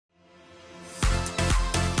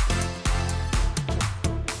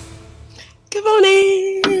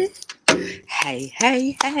Hey,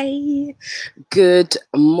 hey, hey. Good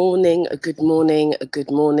morning, good morning, good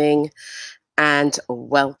morning, and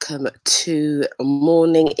welcome to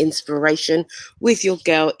Morning Inspiration with your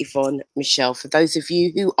girl, Yvonne Michelle. For those of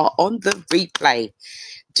you who are on the replay,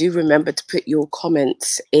 do remember to put your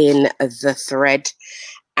comments in the thread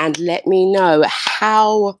and let me know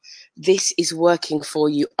how this is working for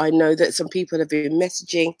you. I know that some people have been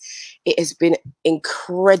messaging. It has been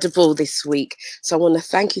incredible this week. So I want to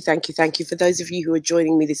thank you. For those of you who are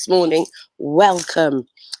joining me this morning, welcome.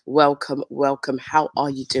 How are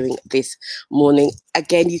you doing this morning?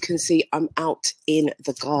 Again, you can see I'm out in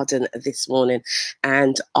the garden this morning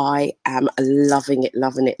and I am loving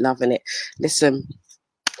it. Listen,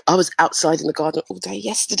 I was outside in the garden all day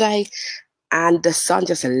yesterday and the sun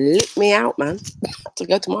just lit me out, man, to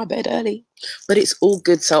go to my bed early. But it's all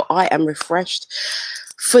good. So I am refreshed,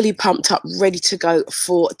 fully pumped up, ready to go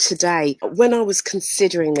for today. When I was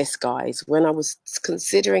considering this, guys, and I was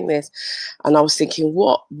thinking,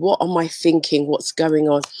 what am I thinking? What's going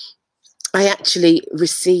on? I actually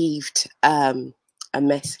received a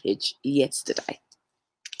message yesterday.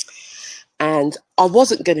 And I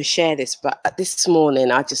wasn't going to share this, but this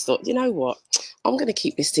morning I just thought, you know what? I'm going to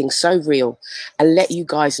keep this thing so real and let you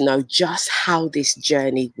guys know just how this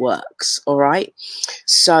journey works. All right.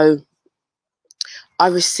 So I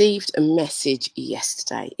received a message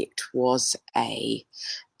yesterday. It was a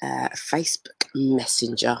Facebook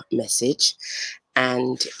Messenger message,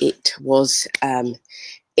 and it was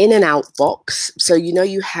in and out box. So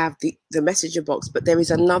you have the messenger box, but there is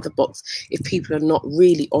another box if people are not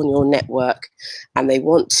really on your network and they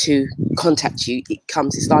want to contact you.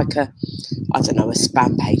 It's like a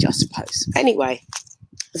spam page, I suppose. Anyway,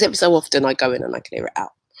 every so often I go in and I clear it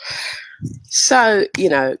out. So,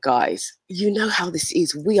 guys, you know how this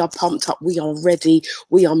is. We are pumped up. We are ready.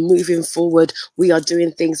 We are moving forward. We are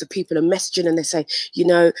doing things that people are messaging and they say,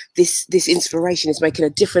 this inspiration is making a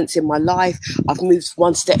difference in my life. I've moved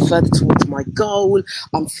one step further towards my goal.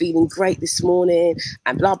 I'm feeling great this morning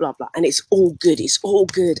and blah, blah, blah. And it's all good. It's all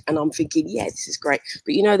good. And I'm thinking, yeah, this is great.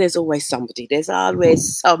 But there's always somebody. There's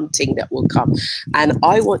always something that will come. And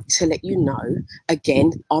I want to let you know,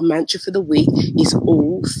 again, our mantra for the week is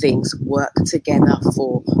all things work together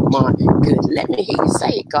for my good. Let me hear you say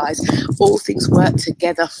it, guys. All things work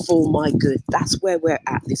together for my good. That's where we're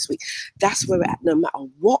at this week. That's where we're at. No matter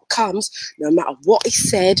what comes, no matter what is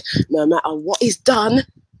said, no matter what is done,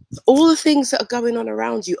 all the things that are going on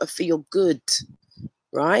around you are for your good,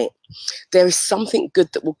 right? There is something good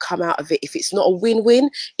that will come out of it. If it's not a win-win,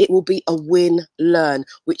 it will be a win-learn,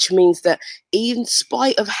 which means that in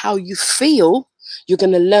spite of how you feel, you're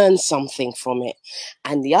going to learn something from it.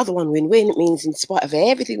 And the other one, win-win, it means in spite of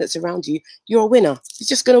everything that's around you, you're a winner. You're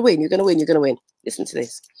just going to win. You're going to win. Listen to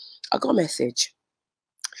this. I got a message.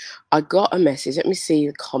 Let me see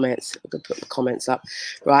the comments. I'm going to put the comments up.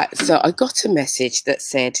 Right. So I got a message that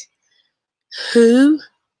said, who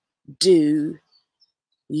do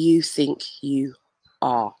you think you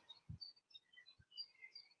are?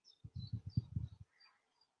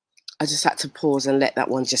 I just had to pause and let that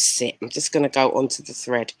one just sit. I'm just going to go onto the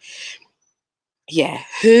thread. Yeah.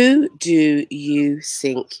 Who do you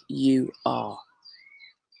think you are?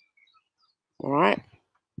 All right.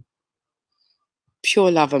 Pure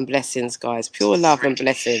love and blessings, guys. Pure love and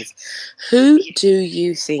blessings. Who do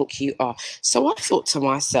you think you are? So I thought to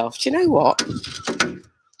myself, do you know what?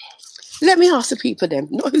 Let me ask the people then,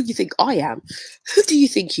 not who you think I am. Who do you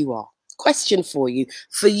think you are? Question for you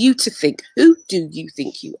to think. Who do you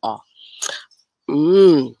think you are?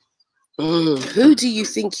 Who do you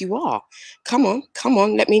think you are? Come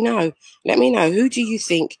on, let me know. Who do you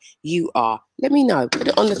think you are? Let me know. Put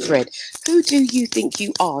it on the thread. Who do you think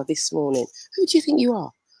you are this morning? Who do you think you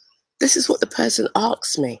are? This is what the person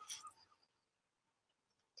asks me.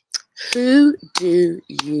 Who do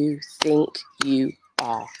you think you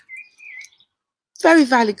are? Very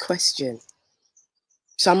valid question.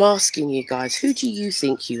 So I'm asking you guys, who do you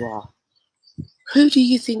think you are? Who do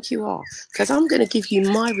you think you are? Because I'm going to give you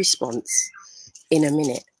my response in a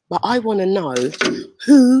minute. But I want to know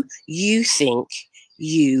who you think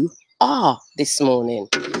you are this morning.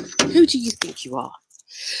 Who do you think you are?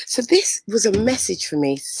 So this was a message for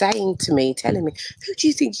me, telling me, who do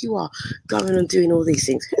you think you are going and doing all these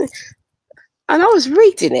things? And I was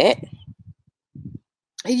reading it.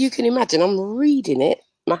 And you can imagine, I'm reading it.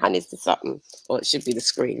 My hand is to something, or it should be the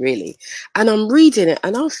screen, really. And I'm reading it,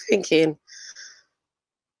 and I'm thinking,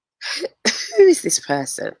 who is this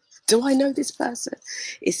person? Do I know this person?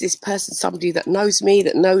 Is this person somebody that knows me,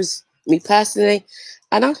 that knows me personally.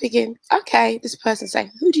 And I'm thinking, okay, this person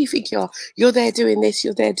saying, who do you think you are? You're there doing this,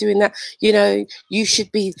 you're there doing that. You know, you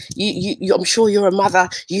should be, I'm sure you're a mother.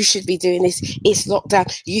 You should be doing this. It's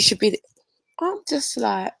lockdown. You should be. I'm just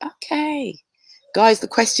like, okay. Guys, the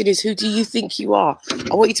question is, who do you think you are?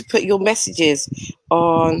 I want you to put your messages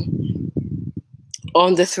on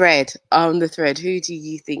the thread. On the thread. Who do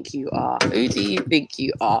you think you are? Who do you think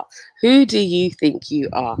you are? Who do you think you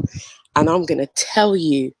are? And I'm going to tell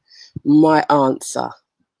you my answer.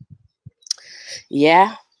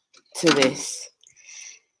 Yeah, to this.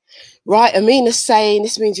 Right, Amina's saying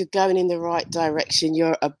this means you're going in the right direction.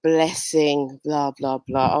 You're a blessing, blah, blah,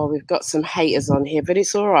 blah. Oh, we've got some haters on here, but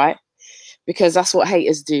it's all right because that's what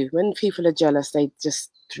haters do. When people are jealous, they just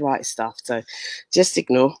write stuff. So just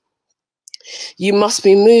ignore. You must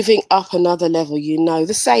be moving up another level, you know.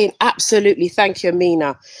 The saying, absolutely. Thank you,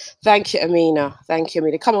 Amina. Thank you, Amina. Thank you,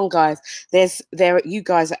 Amina. Come on, guys. You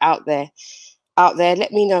guys are out there.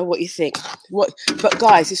 Let me know what you think. But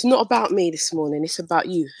guys, it's not about me this morning. It's about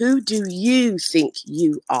you. Who do you think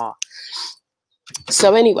you are?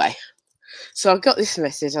 So anyway, so I got this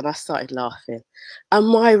message and I started laughing. And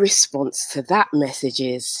my response to that message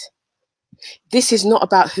is, this is not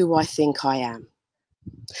about who I think I am.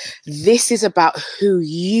 This is about who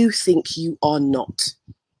you think you are not.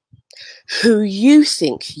 Who you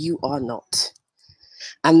think you are not.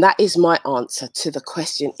 And that is my answer to the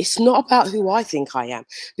question. It's not about who I think I am,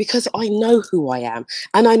 because I know who I am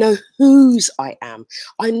and I know whose I am.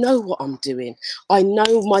 I know what I'm doing. I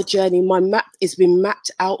know my journey. My map has been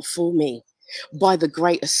mapped out for me by the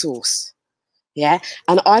greater source. Yeah.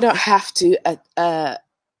 And I don't have to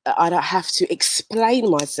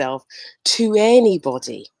explain myself to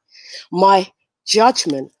anybody. My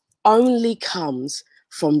judgment only comes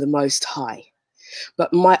from the Most High.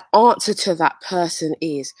 But my answer to that person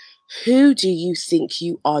is, who do you think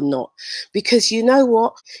you are not? Because you know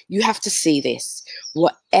what? You have to see this.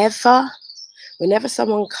 Whenever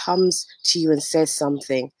someone comes to you and says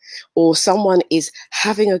something, or someone is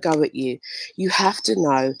having a go at you, you have to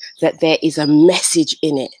know that there is a message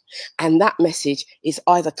in it. And that message is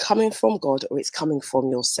either coming from God or it's coming from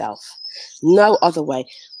yourself. No other way.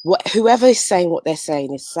 Whoever is saying what they're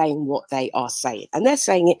saying is saying what they are saying. And they're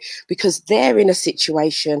saying it because they're in a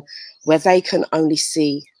situation where they can only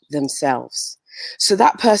see themselves. So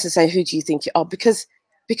that person saying, who do you think you are? Because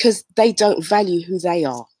they don't value who they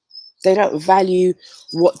are. They don't value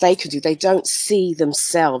what they could do. They don't see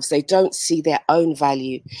themselves. They don't see their own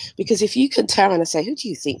value. Because if you can turn around and say, who do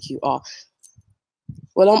you think you are?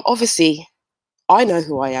 Well, I know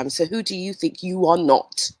who I am. So who do you think you are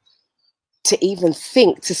not? To even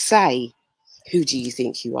think to say, who do you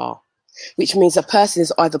think you are? Which means a person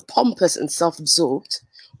is either pompous and self-absorbed,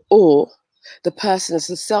 or the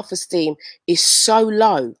person's self-esteem is so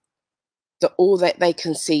low that all that they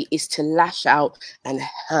can see is to lash out and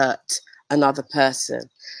hurt another person.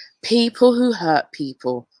 People who hurt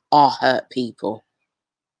people are hurt people.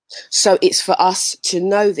 So it's for us to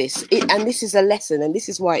know this. And this is a lesson, and this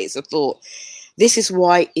is why it's a thought. This is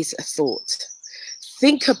why it's a thought.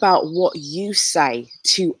 Think about what you say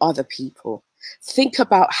to other people. Think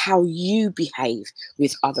about how you behave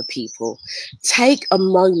with other people. Take a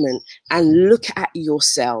moment and look at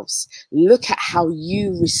yourselves. Look at how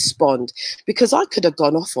you respond. Because I could have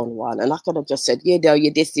gone off on one and I could have just said, you know,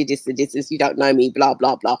 you're this, you don't know me, blah,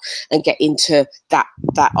 blah, blah, and get into that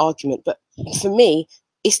argument. But for me,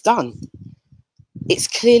 it's done. It's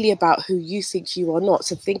clearly about who you think you are not.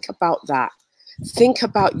 So think about that. Think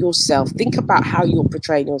about yourself. Think about how you're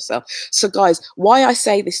portraying yourself. So guys, why I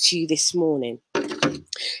say this to you this morning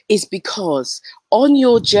is because on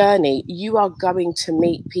your journey, you are going to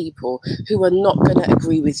meet people who are not going to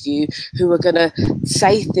agree with you, who are going to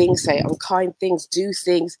say things, say unkind things, do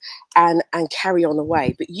things, and carry on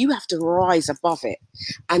away. But you have to rise above it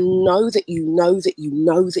and know that you know that you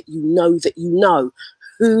know that you know that you know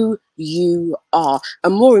who you are.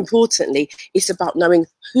 And more importantly, it's about knowing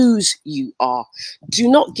whose you are. Do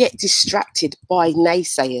not get distracted by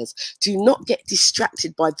naysayers. Do not get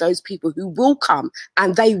distracted by those people who will come,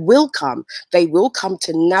 and they will come. They will come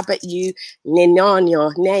to nab at you, nay.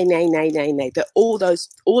 All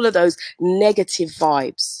of those negative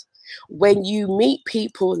vibes. When you meet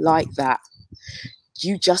people like that,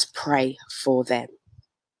 you just pray for them.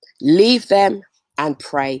 Leave them and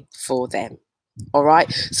pray for them. All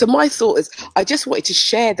right. So my thought is, I just wanted to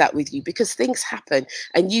share that with you because things happen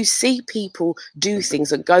and you see people do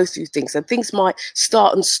things and go through things and things might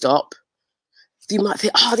start and stop. You might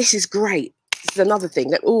think, oh, this is great. This is another thing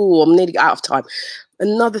that, oh, I'm nearly out of time.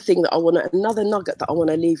 Another thing that another nugget that I want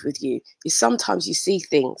to leave with you is sometimes you see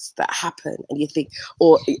things that happen and you think,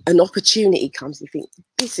 or an opportunity comes, you think,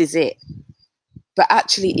 this is it. But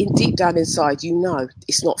actually, in deep down inside, you know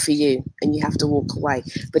it's not for you and you have to walk away.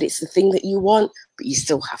 But it's the thing that you want, but you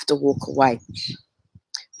still have to walk away.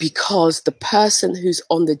 Because the person who's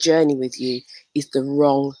on the journey with you is the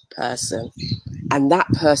wrong person. And that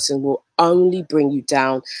person will only bring you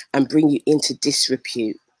down and bring you into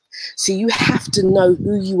disrepute. So you have to know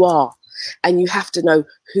who you are and you have to know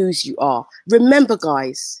whose you are. Remember,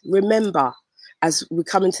 guys, remember, as we're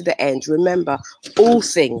coming to the end, remember, all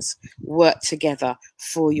things work together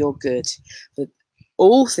for your good.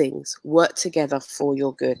 All things work together for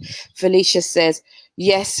your good. Felicia says,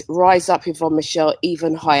 yes, rise up, Yvonne Michelle,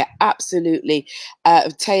 even higher. Absolutely.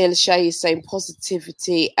 Taylor Shay is saying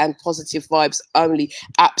positivity and positive vibes only.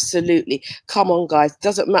 Absolutely. Come on, guys.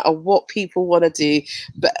 Doesn't matter what people want to do,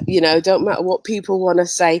 but, don't matter what people want to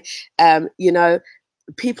say.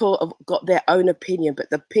 People have got their own opinion, but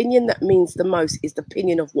the opinion that means the most is the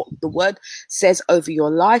opinion of what the word says over your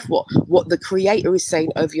life, what the creator is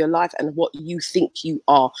saying over your life, and what you think you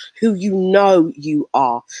are, who you know you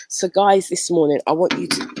are. So guys, this morning I want you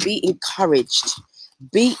to be encouraged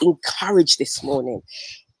this morning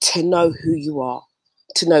to know who you are,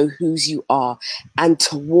 to know whose you are, and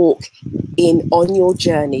to walk on your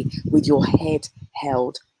journey with your head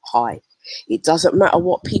held high. It doesn't matter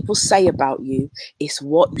what people say about you. It's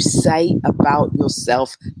what you say about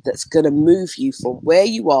yourself that's going to move you from where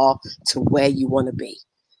you are to where you want to be.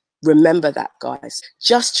 Remember that, guys.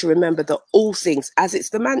 Just to remember that all things, as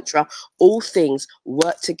it's the mantra, all things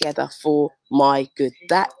work together for my good.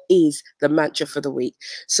 That is the mantra for the week.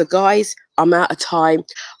 So, guys, I'm out of time.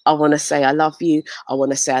 I want to say I love you. I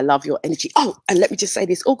want to say I love your energy. Oh, and let me just say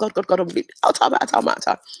this. Oh, God, I'm out of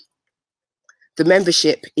time. The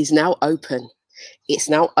membership is now open. It's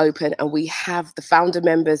now open, and we have the founder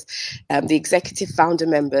members, the executive founder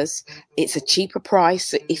members. It's a cheaper price.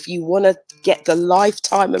 So if you want to get the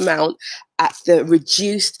lifetime amount at the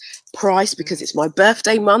reduced price, because it's my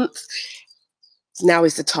birthday month, now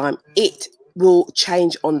is the time. It will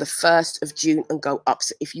change on the 1st of June and go up.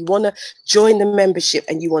 So if you want to join the membership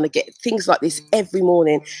and you want to get things like this every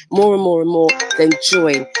morning, more and more and more, then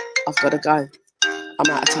join. I've got to go. I'm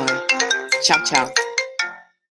out of time. Ciao, ciao.